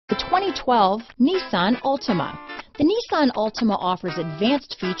2012 Nissan Altima. The Nissan Altima offers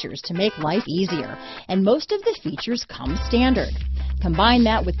advanced features to make life easier, and most of the features come standard. Combine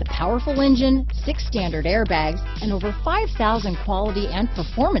that with the powerful engine, 6 standard airbags, and over 5,000 quality and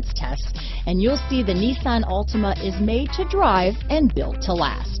performance tests, and you'll see the Nissan Altima is made to drive and built to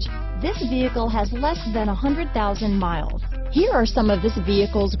last. This vehicle has less than 100,000 miles. Here are some of this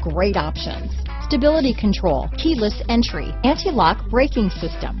vehicle's great options: stability control, keyless entry, anti-lock braking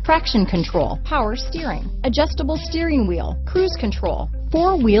system, traction control, power steering, adjustable steering wheel, cruise control,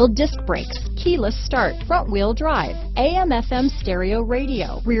 4-wheel disc brakes, keyless start, front-wheel drive, AM/FM stereo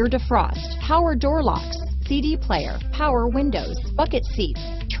radio, rear defrost, power door locks, CD player, power windows, bucket seats,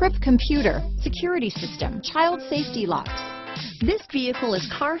 trip computer, security system, child safety locks. This vehicle is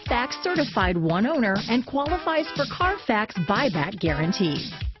Carfax certified one owner and qualifies for Carfax buyback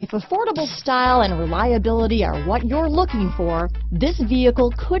guarantee. If affordable style and reliability are what you're looking for, this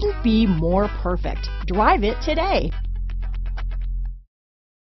vehicle couldn't be more perfect. Drive it today.